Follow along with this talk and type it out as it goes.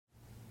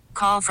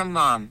call from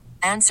mom.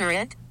 Answer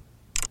it.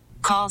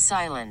 Call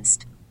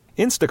silenced.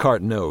 Instacart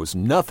knows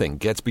nothing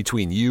gets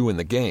between you and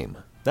the game.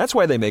 That's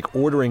why they make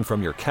ordering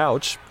from your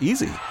couch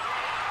easy.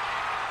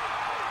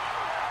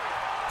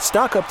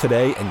 Stock up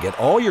today and get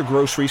all your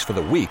groceries for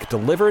the week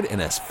delivered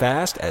in as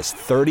fast as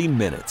 30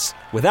 minutes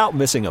without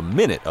missing a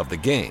minute of the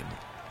game.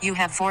 You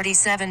have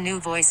 47 new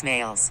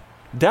voicemails.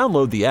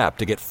 Download the app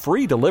to get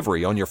free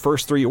delivery on your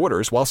first 3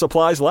 orders while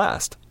supplies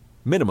last.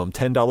 Minimum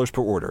 $10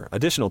 per order.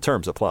 Additional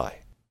terms apply.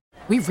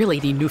 We really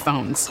need new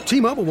phones.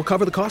 T-Mobile will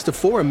cover the cost of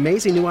 4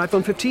 amazing new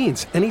iPhone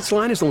 15s, and each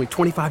line is only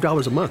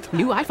 $25 a month.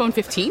 New iPhone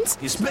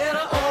 15s? It's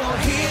better over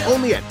here.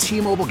 Only at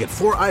T-Mobile, get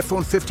 4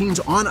 iPhone 15s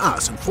on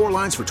us and 4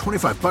 lines for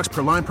 $25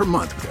 per line per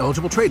month with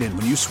eligible trade-in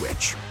when you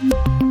switch.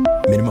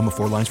 Minimum of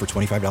 4 lines for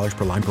 $25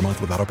 per line per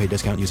month with autopay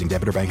discount using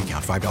debit or bank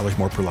account. $5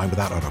 more per line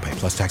without autopay,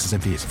 plus taxes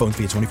and fees. Phone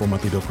fee at 24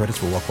 monthly bill credits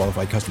for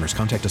well-qualified customers.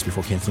 Contact us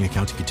before canceling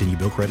account to continue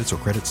bill credits or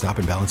credit stop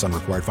and balance on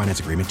required finance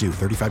agreement due.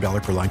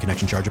 $35 per line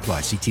connection charge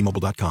applies. See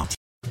T-Mobile.com.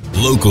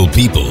 Local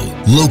people,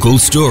 local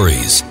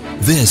stories.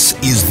 This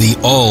is the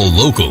All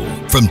Local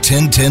from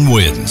 1010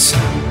 Wins.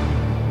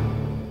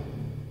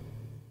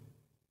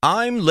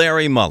 I'm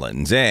Larry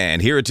Mullins,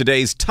 and here are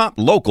today's top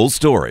local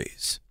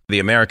stories. The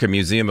American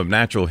Museum of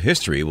Natural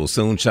History will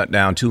soon shut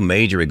down 2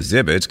 major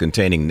exhibits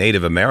containing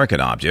Native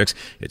American objects.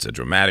 It's a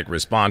dramatic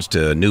response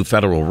to new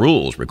federal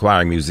rules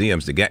requiring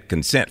museums to get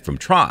consent from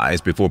tribes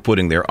before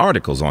putting their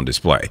articles on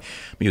display.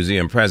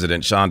 Museum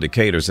President Sean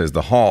Decatur says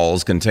the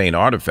halls contain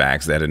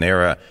artifacts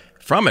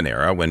from an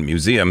era when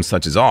museums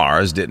such as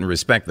ours didn't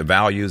respect the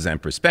values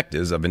and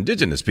perspectives of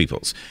indigenous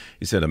peoples.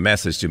 He sent a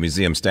message to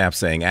museum staff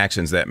saying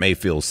actions that may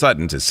feel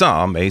sudden to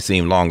some may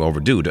seem long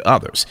overdue to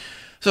others.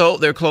 So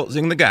they're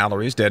closing the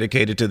galleries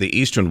dedicated to the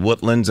Eastern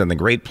Woodlands and the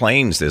Great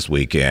Plains this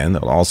weekend.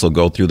 They'll also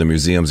go through the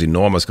museum's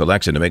enormous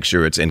collection to make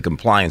sure it's in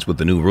compliance with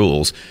the new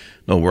rules.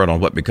 No word on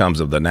what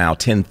becomes of the now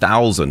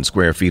 10,000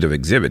 square feet of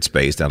exhibit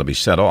space that'll be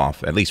shut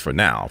off, at least for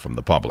now, from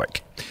the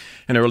public.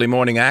 An early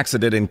morning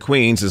accident in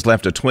Queens has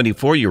left a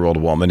 24-year-old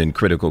woman in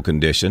critical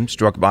condition,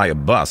 struck by a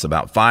bus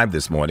about 5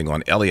 this morning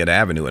on Elliott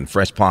Avenue and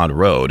Fresh Pond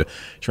Road.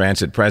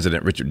 Transit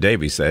President Richard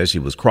Davies says she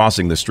was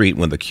crossing the street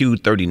when the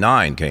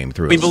Q39 came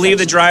through. We believe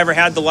the driver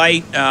had the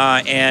light,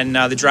 and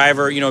the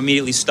driver,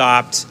 immediately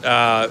stopped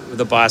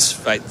the bus.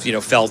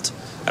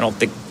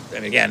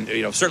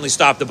 Certainly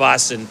stopped the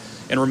bus and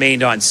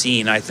remained on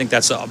scene. I think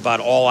that's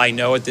about all I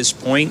know at this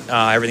point.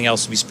 Everything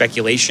else will be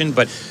speculation.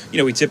 But,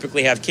 we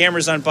typically have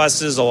cameras on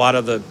buses. A lot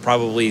of the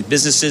probably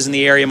businesses in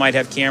the area might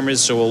have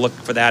cameras, so we'll look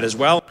for that as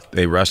well.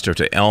 They rushed her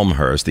to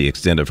Elmhurst. The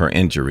extent of her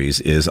injuries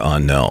is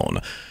unknown.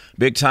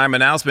 Big time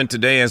announcement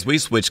today as we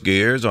switch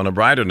gears on a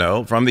brighter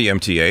note from the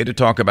MTA to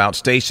talk about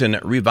station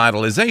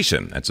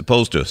revitalization. That's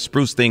supposed to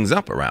spruce things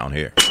up around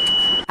here.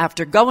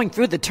 After going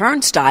through the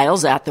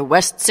turnstiles at the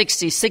West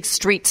 66th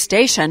Street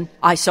station,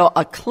 I saw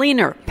a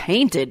cleaner,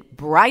 painted,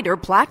 brighter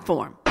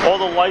platform. All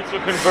the lights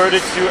are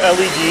converted to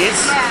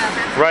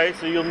LEDs, right?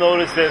 So you'll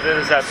notice that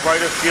there's that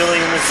brighter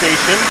feeling in the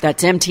station.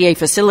 That's MTA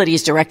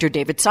Facilities Director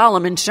David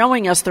Solomon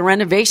showing us the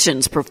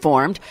renovations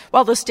performed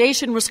while the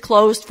station was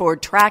closed for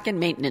track and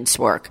maintenance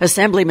work.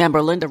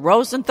 Assemblymember Linda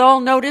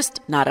Rosenthal noticed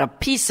not a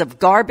piece of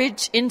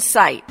garbage in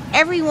sight.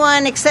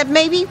 Everyone except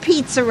maybe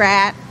Pizza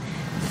Rat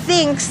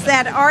thinks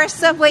that our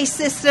subway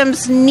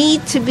systems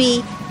need to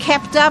be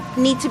kept up,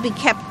 need to be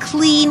kept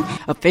clean.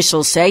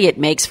 Officials say it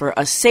makes for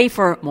a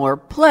safer, more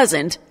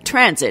pleasant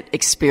transit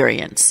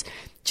experience.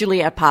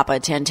 Juliette Papa,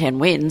 1010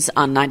 Wins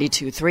on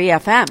 92.3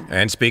 FM.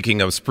 And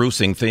speaking of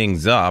sprucing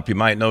things up, you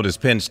might notice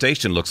Penn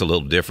Station looks a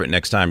little different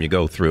next time you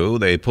go through.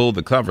 They pulled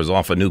the covers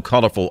off a new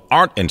colorful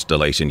art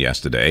installation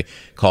yesterday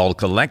called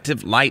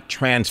Collective Light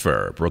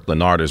Transfer.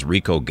 Brooklyn artist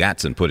Rico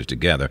Gatson put it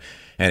together.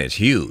 And it's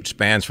huge,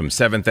 spans from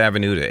 7th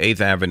Avenue to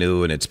 8th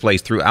Avenue, and it's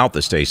placed throughout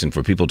the station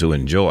for people to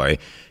enjoy.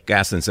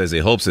 Gaston says he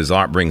hopes his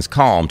art brings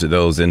calm to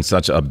those in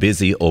such a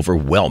busy,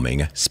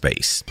 overwhelming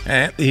space.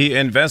 And the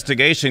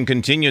investigation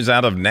continues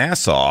out of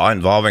Nassau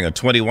involving a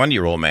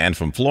 21-year-old man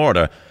from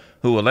Florida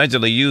who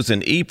allegedly used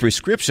an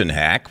e-prescription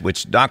hack,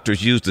 which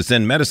doctors use to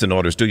send medicine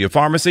orders to your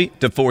pharmacy,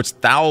 to forge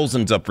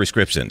thousands of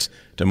prescriptions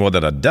to more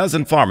than a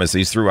dozen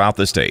pharmacies throughout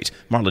the state.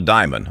 Marla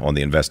Diamond on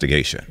the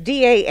investigation.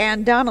 DA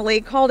Ann Donnelly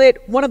called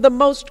it one of the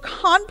most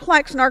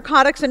complex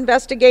narcotics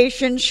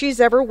investigations she's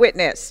ever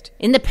witnessed.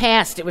 In the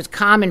past, it was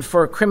common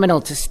for a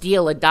criminal to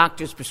steal a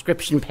doctor's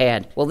prescription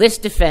pad. Well, this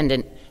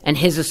defendant and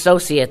his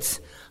associates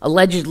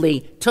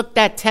allegedly took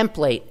that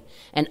template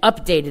and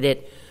updated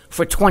it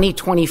for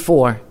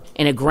 2024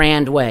 in a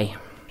grand way.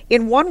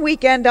 In one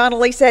weekend,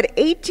 Donnelly said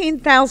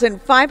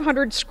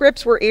 18,500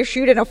 scripts were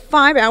issued in a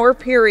 5-hour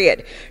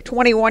period.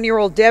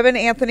 21-year-old Devin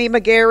Anthony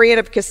Magarian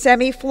of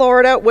Kissimmee,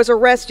 Florida, was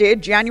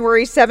arrested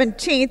January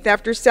 17th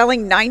after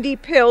selling 90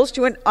 pills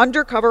to an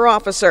undercover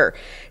officer.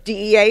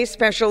 DEA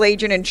special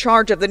agent in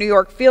charge of the New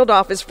York field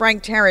office,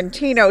 Frank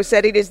Tarantino,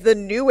 said it is the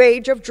new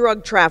age of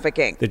drug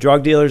trafficking. The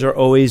drug dealers are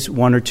always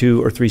 1 or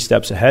 2 or 3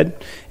 steps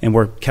ahead, and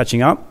we're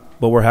catching up,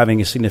 but we're having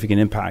a significant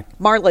impact.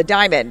 Marla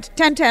Diamond,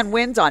 1010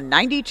 Wins on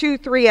 92.3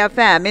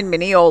 FM in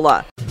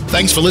Mineola.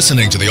 Thanks for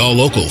listening to the All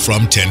Local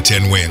from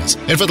 1010 Wins.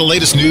 And for the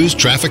latest news,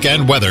 traffic,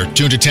 and weather,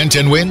 tune to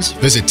 1010 Wins,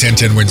 visit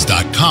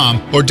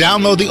 1010wins.com, or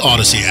download the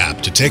Odyssey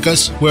app to take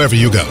us wherever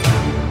you go.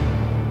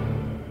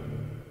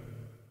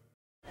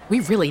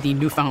 We really need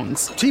new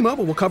phones.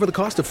 T-Mobile will cover the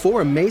cost of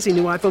 4 amazing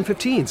new iPhone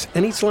 15s,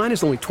 and each line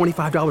is only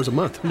 $25 a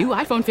month. New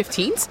iPhone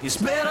 15s? It's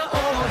better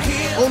over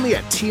here. Only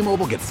at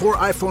T-Mobile, get 4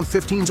 iPhone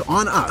 15s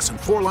on us and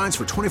 4 lines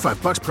for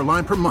 $25 per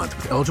line per month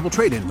with eligible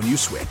trade-in when you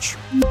switch.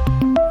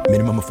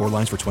 Minimum of 4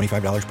 lines for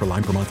 $25 per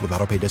line per month with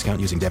autopay discount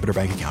using debit or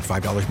bank account.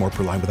 $5 more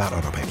per line without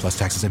autopay, plus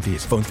taxes and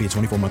fees. Phone fee at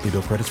 24 monthly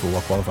bill credits for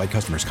well-qualified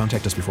customers.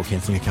 Contact us before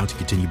canceling account to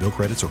continue bill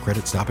credits or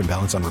credit stop and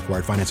balance on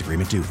required finance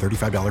agreement due.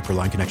 $35 per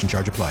line connection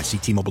charge applies. See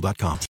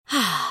T-Mobile.com.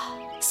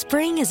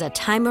 Spring is a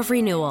time of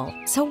renewal,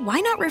 so why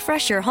not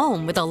refresh your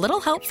home with a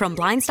little help from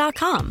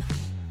Blinds.com?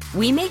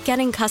 We make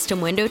getting custom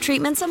window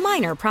treatments a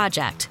minor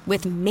project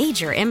with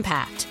major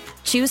impact.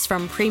 Choose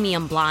from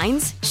premium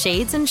blinds,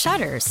 shades, and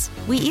shutters.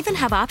 We even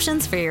have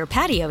options for your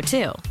patio,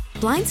 too.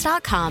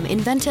 Blinds.com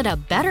invented a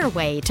better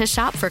way to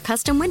shop for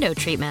custom window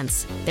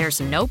treatments.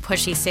 There's no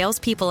pushy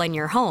salespeople in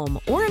your home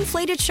or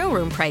inflated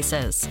showroom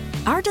prices.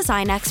 Our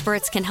design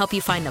experts can help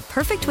you find the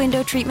perfect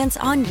window treatments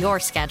on your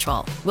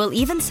schedule. We'll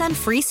even send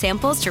free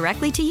samples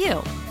directly to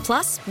you.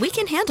 Plus, we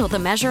can handle the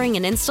measuring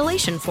and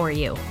installation for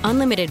you.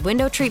 Unlimited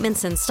window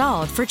treatments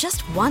installed for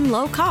just one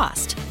low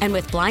cost. And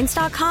with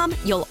Blinds.com,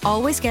 you'll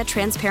always get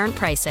transparent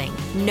pricing.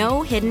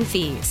 No hidden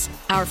fees.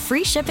 Our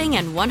free shipping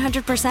and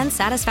 100%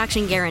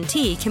 satisfaction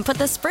guarantee can put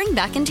the spring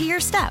back into your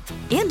step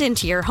and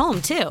into your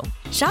home, too.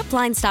 Shop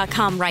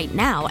Blinds.com right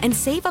now and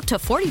save up to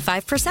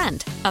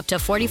 45%. Up to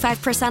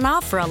 45%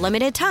 off for a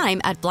limited time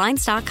at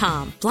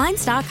Blinds.com.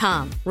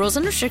 Blinds.com. Rules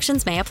and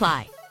restrictions may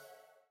apply.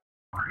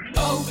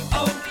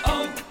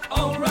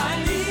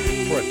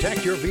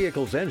 Protect your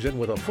vehicle's engine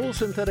with a full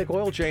synthetic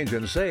oil change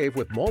and save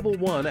with Mobile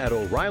One at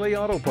O'Reilly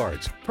Auto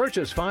Parts.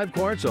 Purchase 5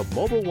 quarts of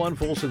Mobile One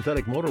full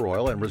synthetic motor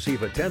oil and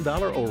receive a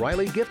 $10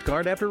 O'Reilly gift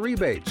card after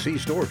rebate. See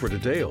store for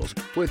details.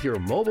 With your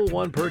Mobile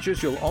One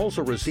purchase, you'll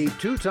also receive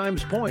 2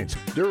 times points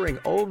during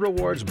O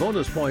Rewards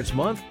Bonus Points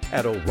Month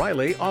at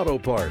O'Reilly Auto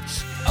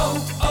Parts.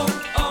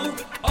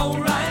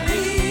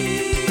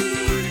 O'Reilly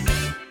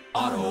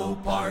Auto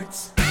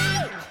Parts.